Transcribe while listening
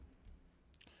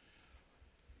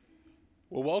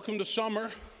Well, welcome to summer.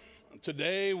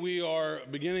 Today we are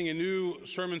beginning a new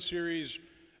sermon series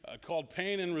called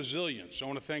Pain and Resilience. I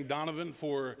want to thank Donovan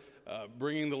for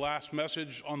bringing the last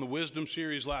message on the Wisdom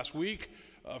series last week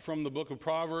from the book of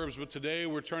Proverbs, but today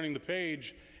we're turning the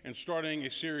page and starting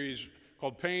a series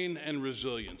called Pain and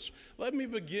Resilience. Let me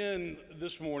begin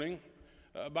this morning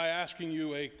by asking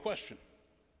you a question.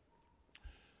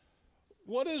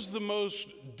 What is the most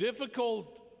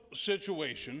difficult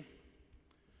situation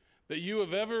that you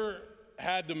have ever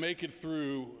had to make it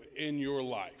through in your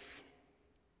life?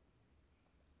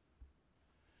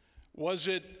 Was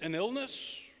it an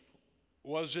illness?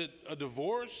 Was it a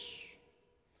divorce?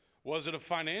 Was it a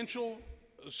financial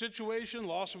situation,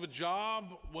 loss of a job?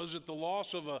 Was it the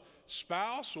loss of a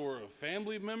spouse or a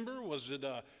family member? Was it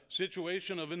a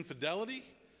situation of infidelity?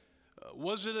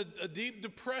 Was it a deep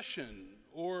depression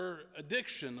or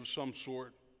addiction of some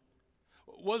sort?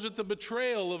 Was it the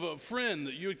betrayal of a friend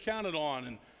that you had counted on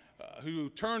and who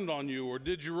turned on you or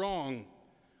did you wrong?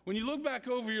 When you look back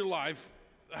over your life,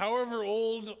 however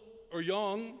old or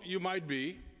young you might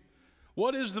be,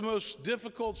 what is the most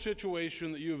difficult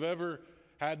situation that you've ever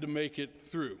had to make it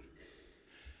through?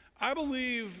 I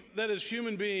believe that as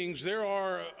human beings, there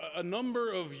are a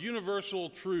number of universal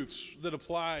truths that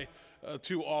apply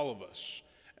to all of us.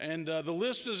 And the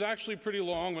list is actually pretty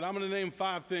long, but I'm going to name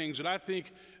 5 things that I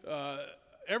think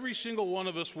every single one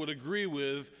of us would agree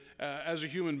with as a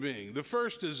human being. The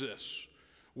first is this: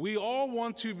 we all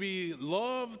want to be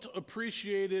loved,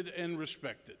 appreciated, and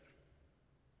respected.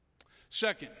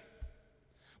 Second,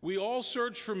 we all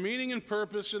search for meaning and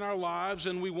purpose in our lives,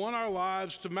 and we want our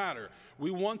lives to matter. We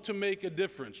want to make a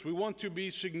difference. We want to be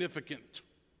significant.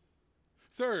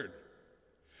 Third,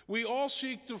 we all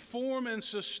seek to form and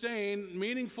sustain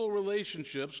meaningful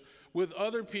relationships with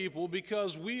other people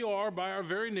because we are, by our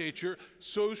very nature,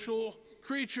 social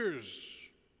creatures.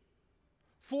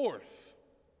 Fourth,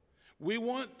 we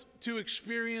want to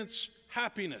experience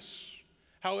happiness,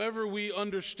 however we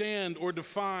understand or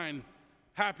define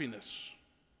happiness.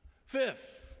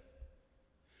 Fifth,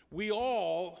 we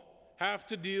all have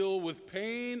to deal with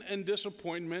pain and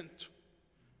disappointment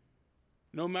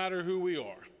no matter who we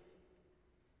are.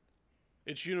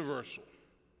 It's universal.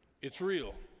 It's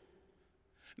real.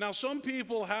 Now, some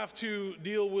people have to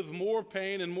deal with more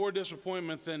pain and more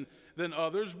disappointment than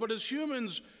others, but as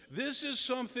humans, this is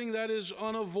something that is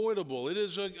unavoidable. It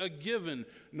is a given.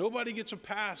 Nobody gets a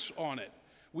pass on it.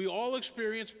 We all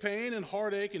experience pain and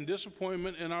heartache and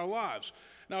disappointment in our lives.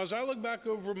 Now, as I look back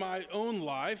over my own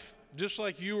life, just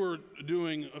like you were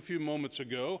doing a few moments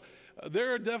ago,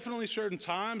 there are definitely certain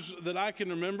times that I can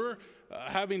remember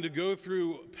having to go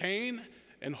through pain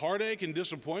and heartache and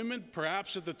disappointment.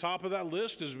 Perhaps at the top of that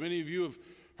list, as many of you have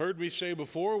heard me say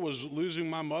before, was losing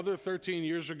my mother 13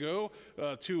 years ago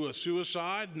to a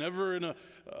suicide. Never in a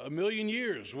million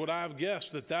years would I have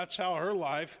guessed that that's how her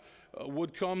life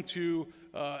would come to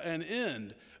an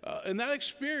end. And that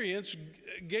experience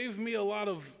gave me a lot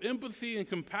of empathy and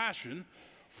compassion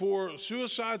for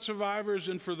suicide survivors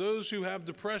and for those who have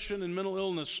depression and mental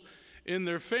illness in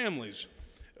their families.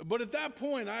 But at that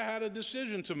point, I had a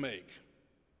decision to make.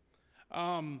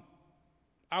 I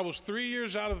was 3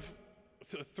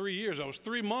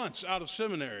 months out of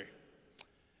seminary.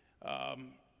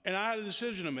 And I had a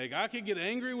decision to make. I could get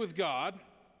angry with God,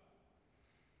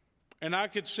 and I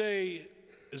could say,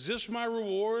 is this my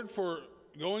reward for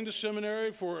going to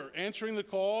seminary, for answering the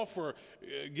call, for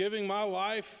giving my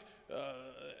life,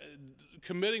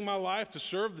 committing my life to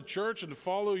serve the church and to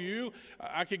follow you?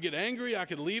 I could get angry. I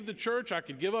could leave the church. I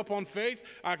could give up on faith.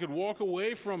 I could walk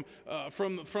away from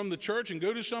the church and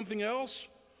go do something else.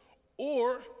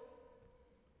 Or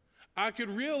I could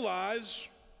realize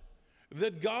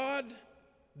that God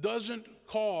doesn't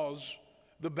cause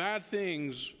the bad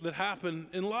things that happen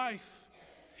in life.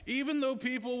 Even though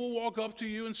people will walk up to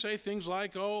you and say things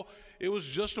like, oh, it was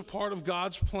just a part of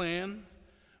God's plan,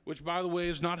 which, by the way,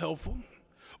 is not helpful.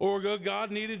 Or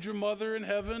God needed your mother in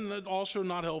heaven, that's also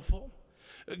not helpful.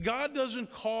 God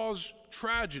doesn't cause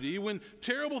tragedy. When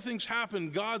terrible things happen,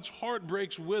 God's heart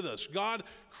breaks with us. God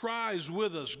cries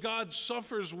with us. God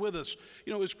suffers with us.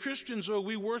 You know, as Christians, though,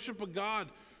 we worship a God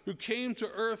who came to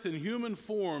earth in human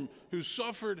form, who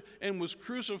suffered and was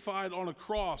crucified on a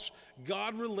cross.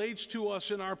 God relates to us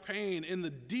in our pain in the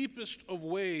deepest of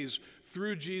ways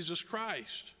through Jesus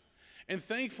Christ. And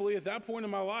thankfully, at that point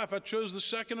in my life, I chose the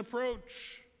second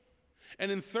approach. And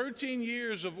in 13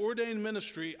 years of ordained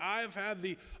ministry, I've had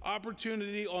the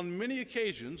opportunity on many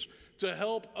occasions to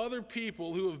help other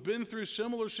people who have been through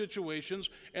similar situations,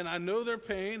 and I know their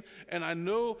pain, and I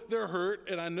know their hurt,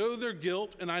 and I know their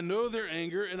guilt, and I know their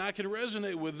anger, and I can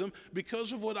resonate with them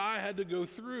because of what I had to go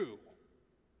through.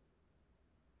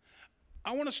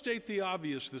 I want to state the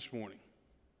obvious this morning.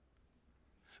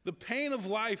 The pain of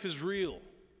life is real.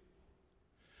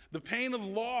 The pain of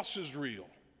loss is real.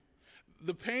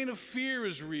 The pain of fear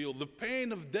is real. The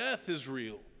pain of death is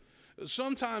real.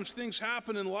 Sometimes things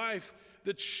happen in life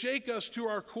that shake us to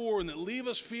our core and that leave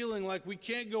us feeling like we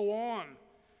can't go on.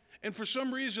 And for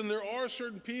some reason, there are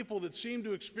certain people that seem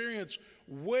to experience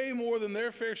way more than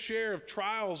their fair share of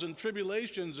trials and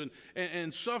tribulations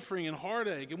and suffering and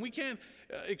heartache. And we can't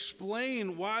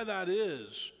explain why that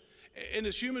is. And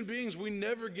as human beings, we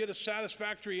never get a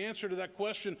satisfactory answer to that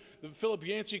question that Philip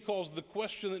Yancey calls the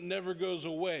question that never goes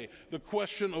away, the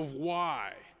question of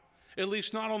why, at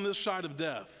least not on this side of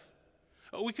death.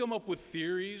 We come up with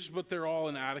theories, but they're all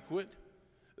inadequate.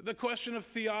 The question of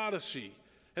theodicy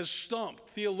has stumped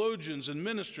theologians and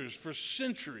ministers for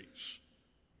centuries.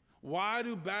 Why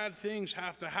do bad things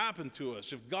have to happen to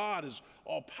us if God is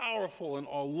all-powerful and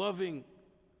all-loving?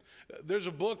 There's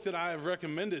a book that I have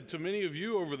recommended to many of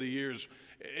you over the years.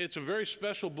 It's a very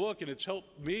special book, and it's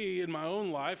helped me in my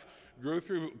own life grow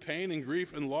through pain and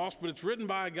grief and loss, but it's written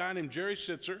by a guy named Jerry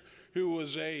Sittser, who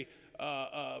was he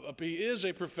is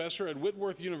a professor at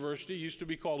Whitworth University, used to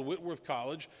be called Whitworth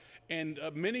College, and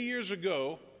many years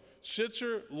ago,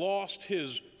 Sittser lost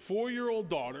his 4-year-old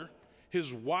daughter,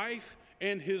 his wife,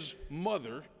 and his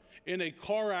mother in a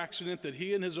car accident that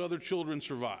he and his other children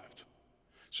survived.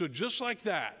 So just like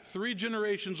that, 3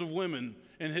 generations of women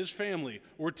in his family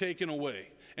were taken away.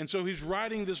 And so he's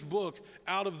writing this book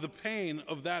out of the pain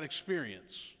of that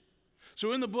experience.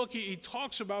 So in the book, he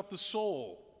talks about the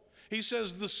soul. He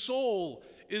says the soul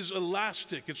is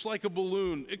elastic. It's like a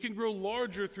balloon. It can grow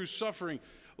larger through suffering.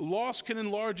 Loss can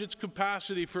enlarge its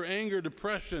capacity for anger,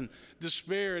 depression,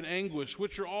 despair, and anguish,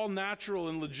 which are all natural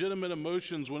and legitimate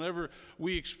emotions whenever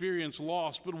we experience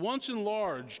loss. But once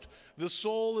enlarged, the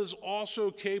soul is also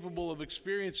capable of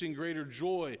experiencing greater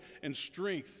joy and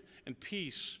strength and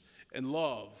peace and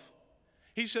love.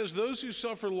 He says those who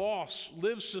suffer loss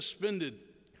live suspended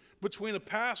between a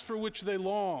past for which they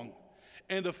long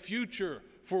and a future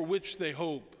for which they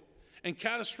hope. And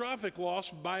catastrophic loss,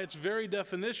 by its very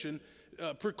definition,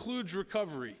 precludes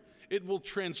recovery. It will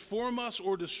transform us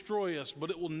or destroy us, but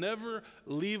it will never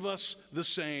leave us the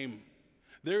same.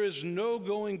 There is no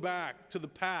going back to the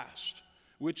past,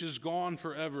 which is gone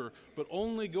forever, but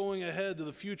only going ahead to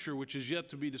the future, which is yet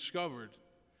to be discovered.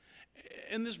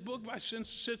 And this book by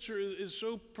Sittser is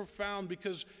so profound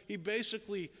because he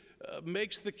basically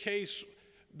makes the case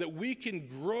that we can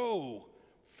grow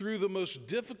through the most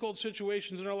difficult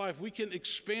situations in our life. We can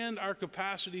expand our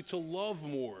capacity to love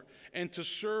more and to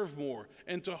serve more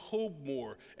and to hope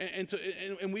more.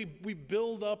 And we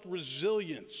build up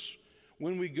resilience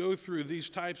when we go through these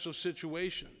types of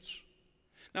situations.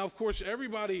 Now, of course,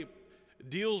 everybody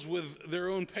deals with their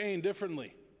own pain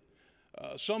differently.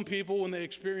 Some people, when they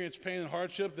experience pain and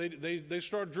hardship, they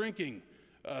start drinking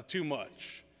too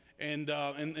much. And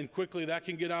quickly that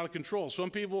can get out of control. Some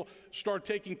people start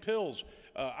taking pills.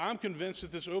 I'm convinced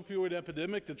that this opioid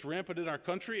epidemic that's rampant in our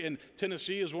country, and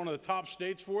Tennessee is one of the top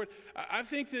states for it, I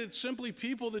think that it's simply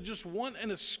people that just want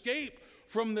an escape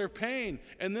from their pain.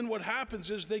 And then what happens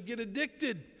is they get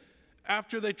addicted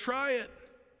after they try it,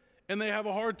 and they have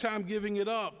a hard time giving it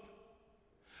up.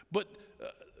 But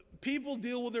people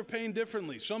deal with their pain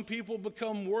differently. Some people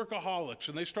become workaholics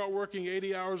and they start working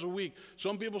 80 hours a week.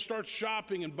 Some people start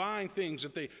shopping and buying things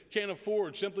that they can't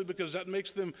afford simply because that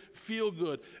makes them feel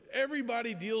good.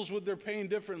 Everybody deals with their pain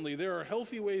differently. There are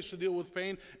healthy ways to deal with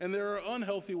pain and there are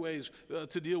unhealthy ways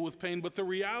to deal with pain. But the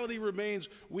reality remains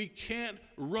we can't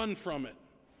run from it.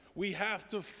 We have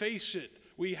to face it.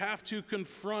 We have to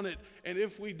confront it. And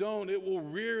if we don't, it will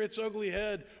rear its ugly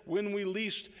head when we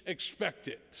least expect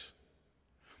it.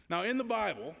 Now, in the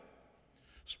Bible,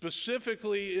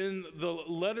 specifically in the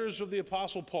letters of the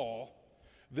Apostle Paul,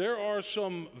 there are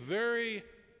some very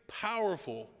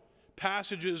powerful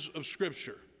passages of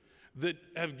Scripture that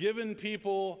have given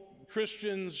people,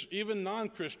 Christians, even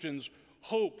non-Christians,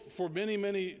 hope for many,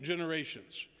 many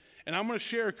generations. And I'm going to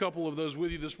share a couple of those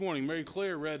with you this morning. Mary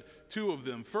Claire read 2 of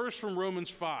them. First, from Romans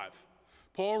 5,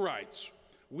 Paul writes,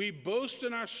 "We boast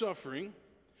in our suffering,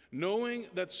 knowing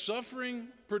that suffering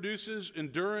produces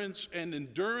endurance, and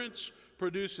endurance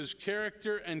produces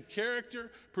character, and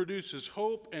character produces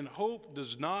hope, and hope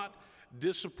does not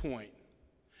disappoint."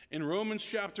 In Romans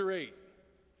chapter 8,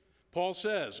 Paul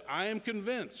says, "I am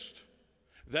convinced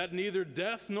that neither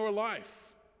death nor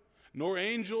life, nor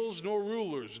angels nor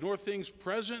rulers, nor things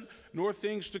present, nor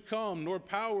things to come, nor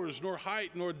powers, nor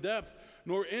height, nor depth,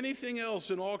 nor anything else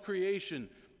in all creation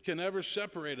can ever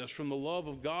separate us from the love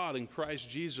of God in Christ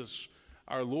Jesus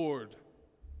our Lord."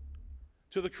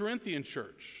 To the Corinthian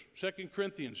church, 2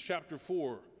 Corinthians chapter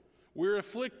 4, we're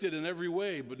afflicted in every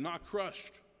way, but not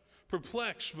crushed,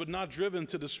 perplexed, but not driven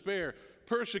to despair,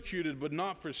 persecuted, but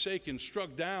not forsaken,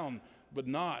 struck down, but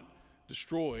not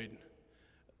destroyed.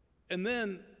 And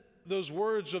then those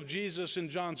words of Jesus in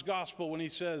John's gospel when he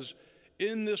says,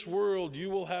 in this world you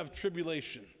will have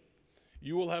tribulation,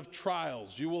 you will have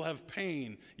trials, you will have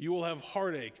pain, you will have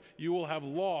heartache, you will have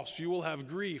loss, you will have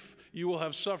grief, you will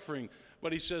have suffering.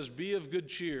 But he says, be of good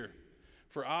cheer,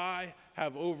 for I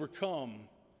have overcome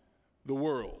the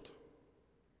world.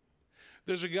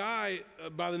 There's a guy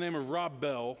by the name of Rob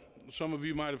Bell. Some of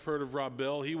you might have heard of Rob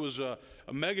Bell. He was a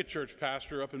megachurch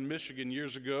pastor up in Michigan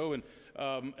years ago.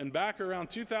 And back around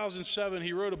 2007,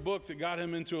 he wrote a book that got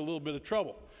him into a little bit of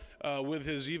trouble with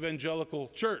his evangelical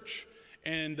church.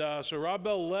 And so Rob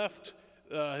Bell left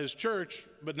his church,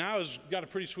 but now has got a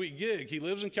pretty sweet gig. He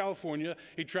lives in California.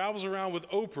 He travels around with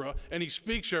Oprah, and he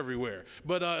speaks everywhere.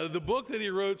 But the book that he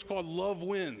wrote is called Love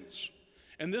Wins.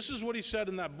 And this is what he said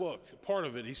in that book, part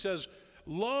of it. He says,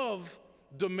 love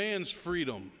demands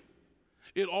freedom.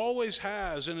 It always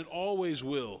has, and it always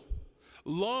will.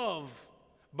 Love,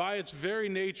 by its very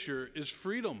nature, is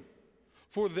freedom.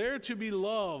 For there to be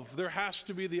love, there has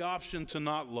to be the option to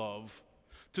not love,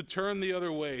 to turn the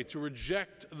other way, to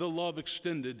reject the love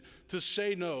extended, to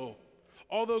say no.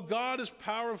 Although God is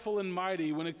powerful and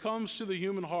mighty, when it comes to the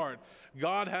human heart,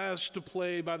 God has to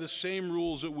play by the same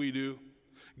rules that we do.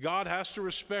 God has to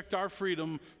respect our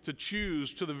freedom to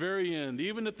choose to the very end,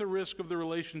 even at the risk of the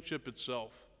relationship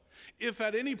itself. If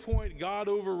at any point God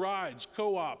overrides,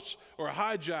 co-ops, or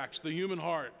hijacks the human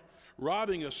heart,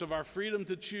 robbing us of our freedom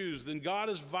to choose, then God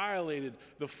has violated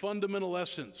the fundamental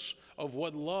essence of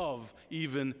what love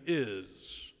even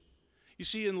is. You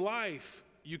see, in life,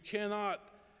 you cannot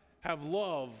have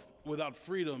love without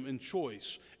freedom and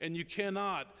choice, and you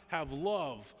cannot have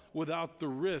love without the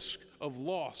risk of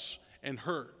loss and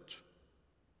hurt.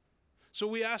 So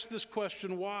we ask this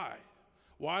question, why?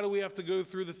 Why do we have to go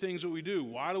through the things that we do?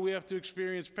 Why do we have to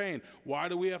experience pain? Why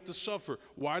do we have to suffer?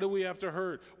 Why do we have to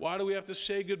hurt? Why do we have to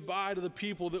say goodbye to the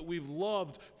people that we've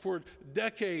loved for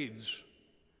decades?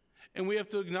 And we have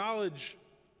to acknowledge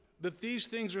that these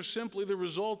things are simply the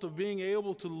result of being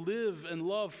able to live and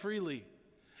love freely.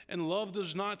 And love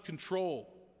does not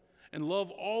control. And love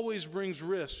always brings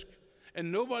risk.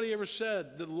 And nobody ever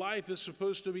said that life is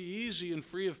supposed to be easy and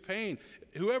free of pain.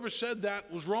 Whoever said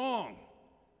that was wrong.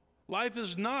 Life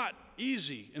is not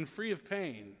easy and free of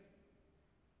pain.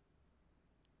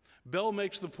 Bell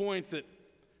makes the point that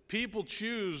people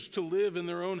choose to live in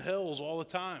their own hells all the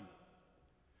time.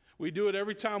 We do it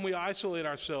every time we isolate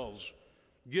ourselves,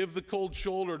 give the cold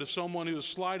shoulder to someone who has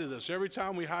slighted us, every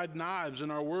time we hide knives in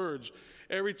our words,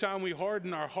 every time we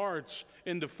harden our hearts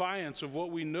in defiance of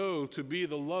what we know to be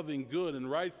the loving, good, and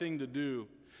right thing to do.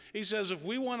 He says if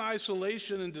we want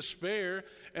isolation and despair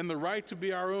and the right to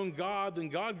be our own God, then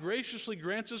God graciously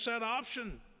grants us that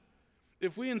option.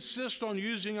 If we insist on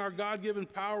using our God-given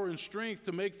power and strength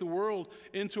to make the world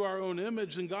into our own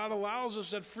image, then God allows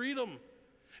us that freedom.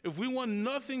 If we want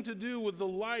nothing to do with the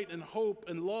light and hope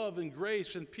and love and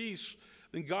grace and peace,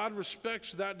 then God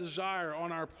respects that desire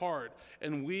on our part,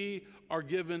 and we are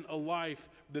given a life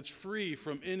that's free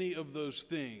from any of those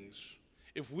things.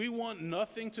 If we want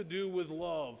nothing to do with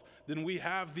love, then we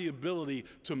have the ability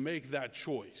to make that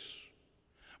choice.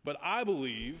 But I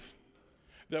believe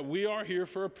that we are here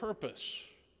for a purpose.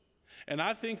 And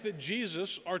I think that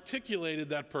Jesus articulated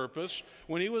that purpose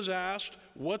when he was asked,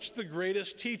 what's the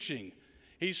greatest teaching?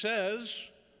 He says,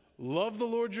 love the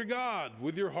Lord your God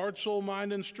with your heart, soul,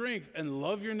 mind, and strength, and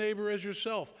love your neighbor as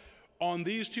yourself. On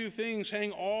these two things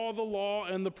hang all the law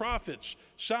and the prophets.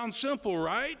 Sounds simple,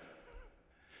 right?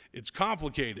 It's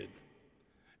complicated.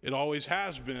 It always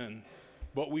has been,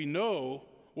 but we know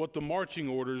what the marching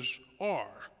orders are.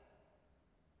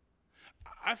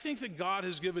 I think that God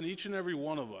has given each and every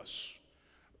one of us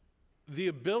the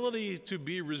ability to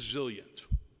be resilient,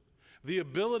 the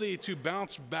ability to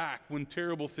bounce back when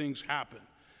terrible things happen.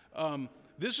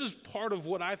 This is part of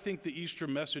what I think the Easter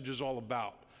message is all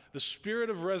about, the spirit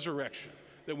of resurrection.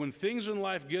 That when things in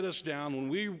life get us down, when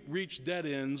we reach dead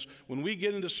ends, when we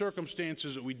get into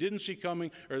circumstances that we didn't see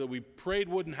coming or that we prayed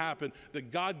wouldn't happen,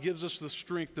 that God gives us the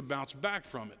strength to bounce back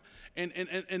from it.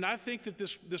 And I think that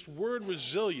this word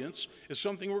resilience is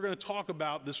something we're going to talk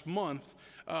about this month.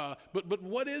 But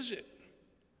what is it?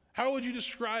 How would you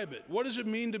describe it? What does it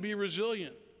mean to be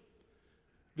resilient?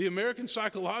 The American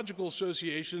Psychological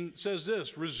Association says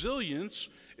this: resilience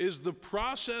is the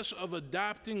process of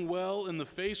adapting well in the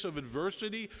face of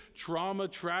adversity, trauma,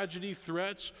 tragedy,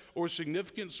 threats, or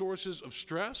significant sources of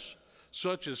stress,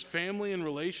 such as family and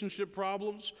relationship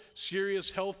problems,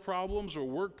 serious health problems, or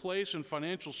workplace and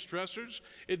financial stressors.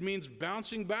 It means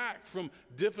bouncing back from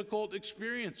difficult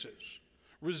experiences.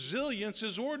 Resilience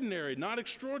is ordinary, not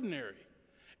extraordinary.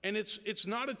 And it's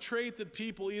not a trait that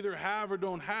people either have or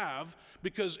don't have,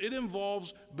 because it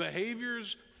involves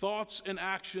behaviors, thoughts, and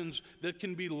actions that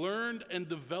can be learned and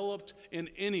developed in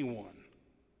anyone.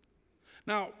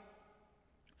 Now,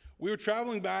 we were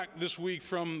traveling back this week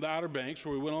from the Outer Banks,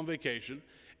 where we went on vacation,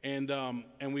 and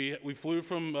we flew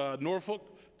from Norfolk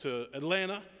to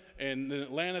Atlanta, and then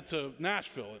Atlanta to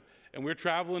Nashville, and we were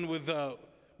traveling with the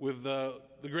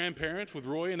grandparents, with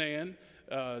Roy and Ann.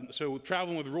 So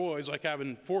traveling with Roy is like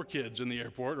having 4 kids in the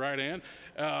airport, right, Ann?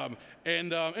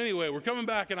 Anyway, we're coming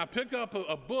back, and I pick up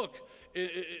a book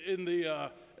in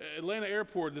the Atlanta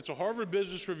airport. It's a Harvard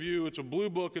Business Review. It's a blue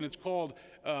book, and it's called,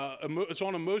 it's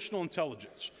on emotional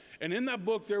intelligence. And in that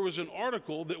book, there was an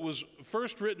article that was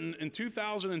first written in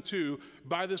 2002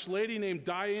 by this lady named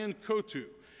Diane Cotu.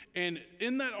 And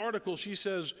in that article, she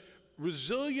says,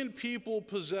 resilient people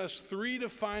possess 3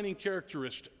 defining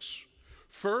characteristics.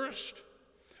 First,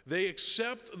 they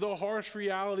accept the harsh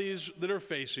realities that are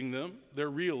facing them. They're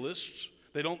realists.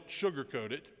 They don't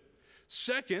sugarcoat it.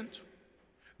 Second,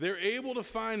 they're able to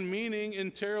find meaning in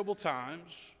terrible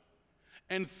times.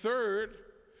 And third,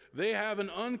 they have an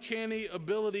uncanny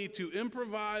ability to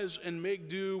improvise and make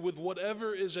do with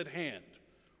whatever is at hand.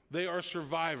 They are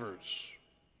survivors.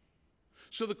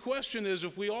 So the question is,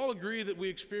 if we all agree that we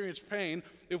experience pain,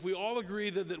 if we all agree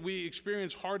that we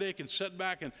experience heartache and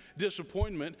setback and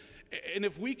disappointment, and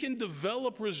if we can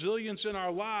develop resilience in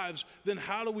our lives, then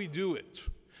how do we do it?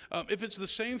 If it's the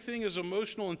same thing as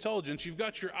emotional intelligence, you've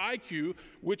got your IQ,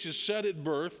 which is set at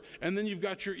birth, and then you've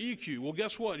got your EQ. Well,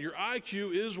 guess what? Your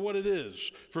IQ is what it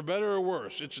is, for better or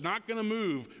worse. It's not going to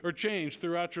move or change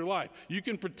throughout your life. You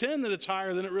can pretend that it's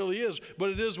higher than it really is, but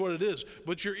it is what it is.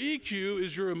 But your EQ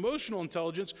is your emotional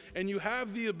intelligence, and you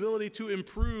have the ability to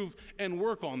improve and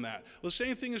work on that. The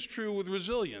same thing is true with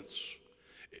resilience.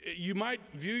 You might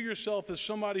view yourself as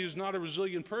somebody who's not a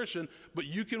resilient person, but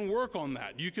you can work on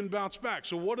that. You can bounce back.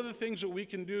 So what are the things that we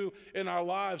can do in our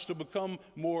lives to become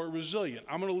more resilient?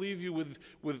 I'm going to leave you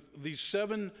with these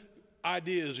 7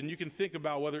 ideas, and you can think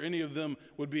about whether any of them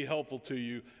would be helpful to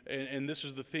you. And this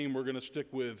is the theme we're going to stick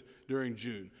with during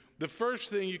June. The first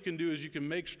thing you can do is you can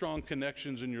make strong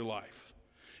connections in your life.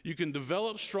 You can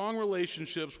develop strong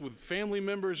relationships with family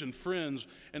members and friends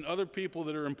and other people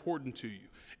that are important to you.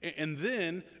 And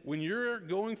then, when you're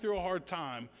going through a hard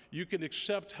time, you can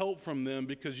accept help from them,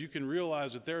 because you can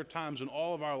realize that there are times in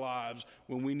all of our lives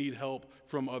when we need help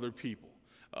from other people.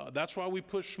 That's why we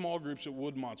push small groups at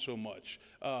Woodmont so much.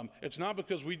 It's not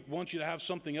because we want you to have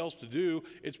something else to do.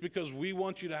 It's because we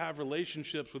want you to have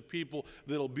relationships with people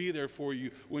that'll be there for you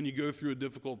when you go through a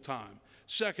difficult time.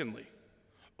 Secondly,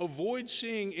 avoid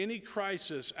seeing any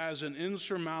crisis as an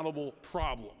insurmountable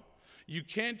problem. You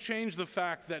can't change the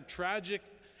fact that tragic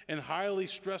and highly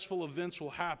stressful events will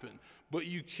happen, but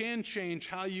you can change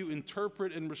how you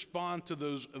interpret and respond to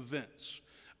those events.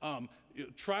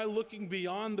 Try looking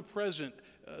beyond the present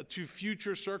to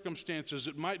future circumstances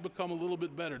that might become a little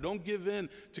bit better. Don't give in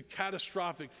to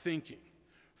catastrophic thinking.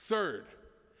 Third,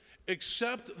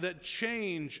 accept that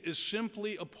change is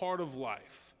simply a part of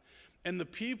life. And the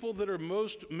people that are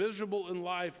most miserable in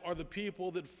life are the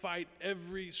people that fight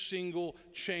every single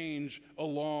change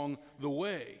along the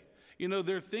way. You know,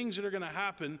 there are things that are going to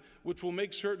happen which will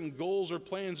make certain goals or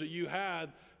plans that you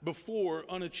had before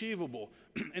unachievable.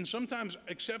 And sometimes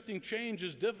accepting change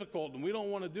is difficult, and we don't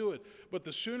want to do it. But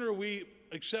the sooner we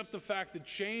accept the fact that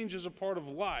change is a part of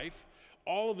life,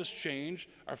 all of us change,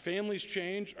 our families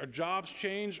change, our jobs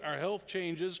change, our health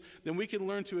changes, then we can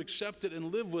learn to accept it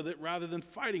and live with it rather than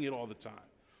fighting it all the time.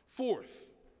 Fourth,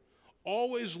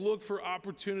 always look for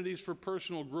opportunities for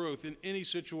personal growth in any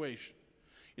situation.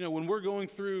 You know, when we're going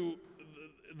through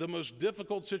the most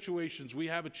difficult situations, we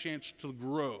have a chance to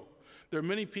grow. There are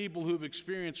many people who have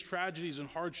experienced tragedies and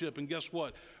hardship, and guess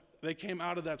what? They came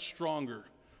out of that stronger.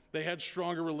 They had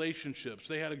stronger relationships.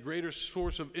 They had a greater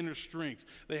source of inner strength.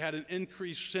 They had an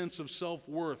increased sense of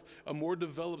self-worth, a more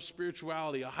developed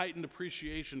spirituality, a heightened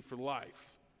appreciation for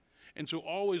life. And so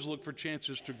always look for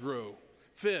chances to grow.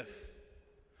 Fifth,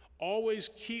 always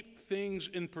keep things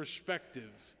in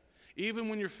perspective. Even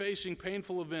when you're facing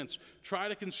painful events, try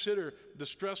to consider the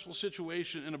stressful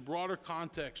situation in a broader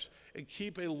context and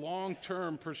keep a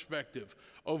long-term perspective.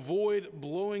 Avoid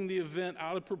blowing the event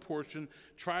out of proportion.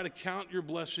 Try to count your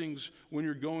blessings when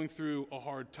you're going through a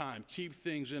hard time. Keep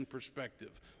things in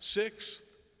perspective. Sixth,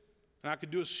 and I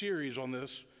could do a series on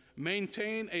this,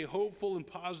 maintain a hopeful and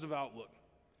positive outlook.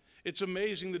 It's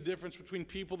amazing the difference between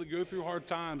people that go through hard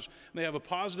times and they have a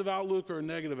positive outlook or a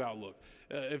negative outlook.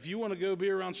 If you want to go be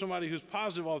around somebody who's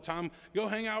positive all the time, go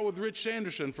hang out with Rich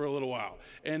Sanderson for a little while.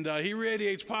 And he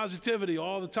radiates positivity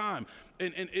all the time.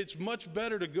 And it's much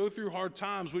better to go through hard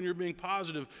times when you're being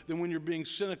positive than when you're being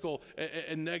cynical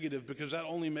and negative, because that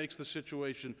only makes the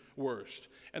situation worse.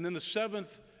 And then the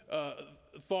seventh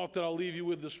thought that I'll leave you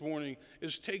with this morning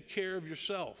is take care of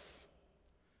yourself.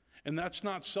 And that's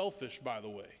not selfish, by the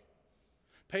way.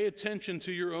 Pay attention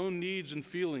to your own needs and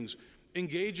feelings.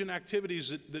 Engage in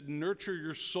activities that nurture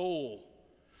your soul.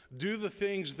 Do the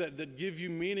things that give you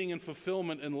meaning and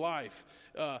fulfillment in life.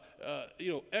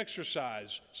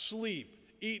 Exercise, sleep,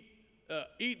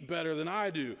 eat better than I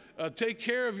do. Take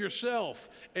care of yourself,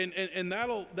 and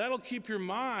that'll keep your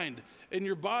mind and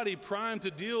your body primed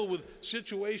to deal with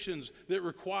situations that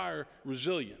require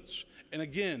resilience. And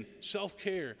again,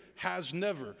 self-care has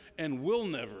never and will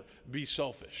never be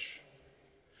selfish.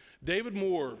 David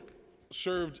Moore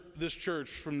served this church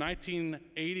from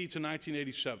 1980 to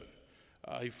 1987.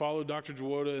 He followed Dr.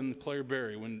 Jawota and Claire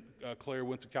Berry when Claire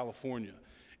went to California.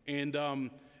 And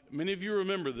many of you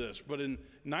remember this, but in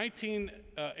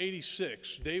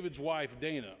 1986, David's wife,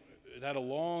 Dana, had a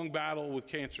long battle with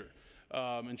cancer.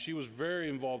 And she was very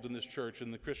involved in this church, in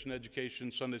the Christian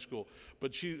education Sunday school.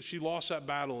 But she lost that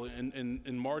battle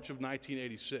in March of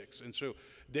 1986. And so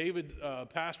David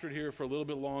pastored here for a little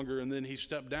bit longer, and then he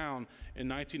stepped down in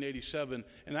 1987.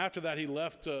 And after that, he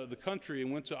left the country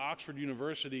and went to Oxford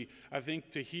University, I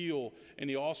think, to heal. And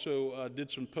he also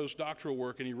did some postdoctoral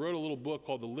work, and he wrote a little book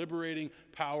called The Liberating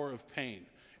Power of Pain.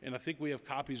 And I think we have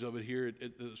copies of it here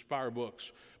at the Spire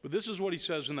Books. But this is what he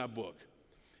says in that book.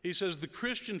 He says, the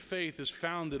Christian faith is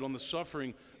founded on the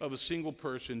suffering of a single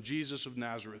person, Jesus of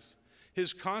Nazareth.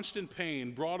 His constant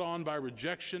pain, brought on by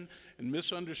rejection and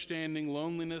misunderstanding,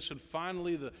 loneliness, and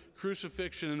finally the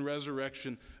crucifixion and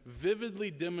resurrection, vividly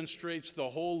demonstrates the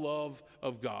whole love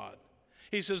of God.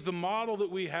 He says the model that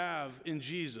we have in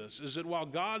Jesus is that while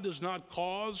God does not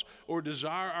cause or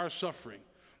desire our suffering,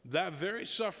 that very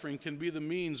suffering can be the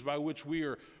means by which we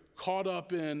are caught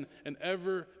up in an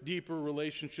ever deeper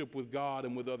relationship with God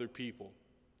and with other people.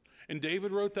 And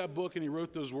David wrote that book, and he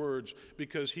wrote those words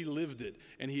because he lived it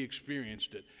and he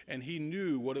experienced it, and he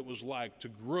knew what it was like to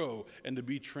grow and to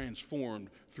be transformed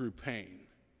through pain.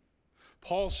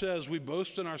 Paul says we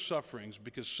boast in our sufferings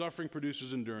because suffering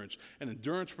produces endurance, and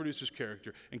endurance produces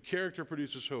character, and character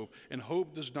produces hope, and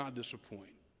hope does not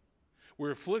disappoint.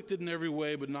 We're afflicted in every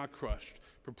way but not crushed,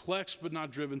 perplexed but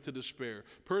not driven to despair,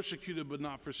 persecuted but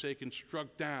not forsaken,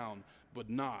 struck down but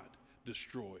not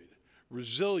destroyed.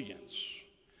 Resilience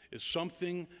is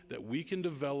something that we can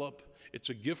develop. It's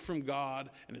a gift from God,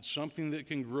 and it's something that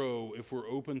can grow if we're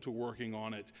open to working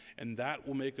on it, and that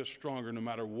will make us stronger no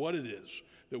matter what it is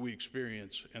that we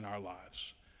experience in our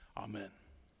lives. Amen.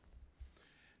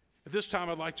 At this time,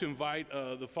 I'd like to invite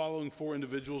the following four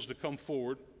individuals to come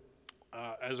forward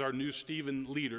as our new Stephen leader.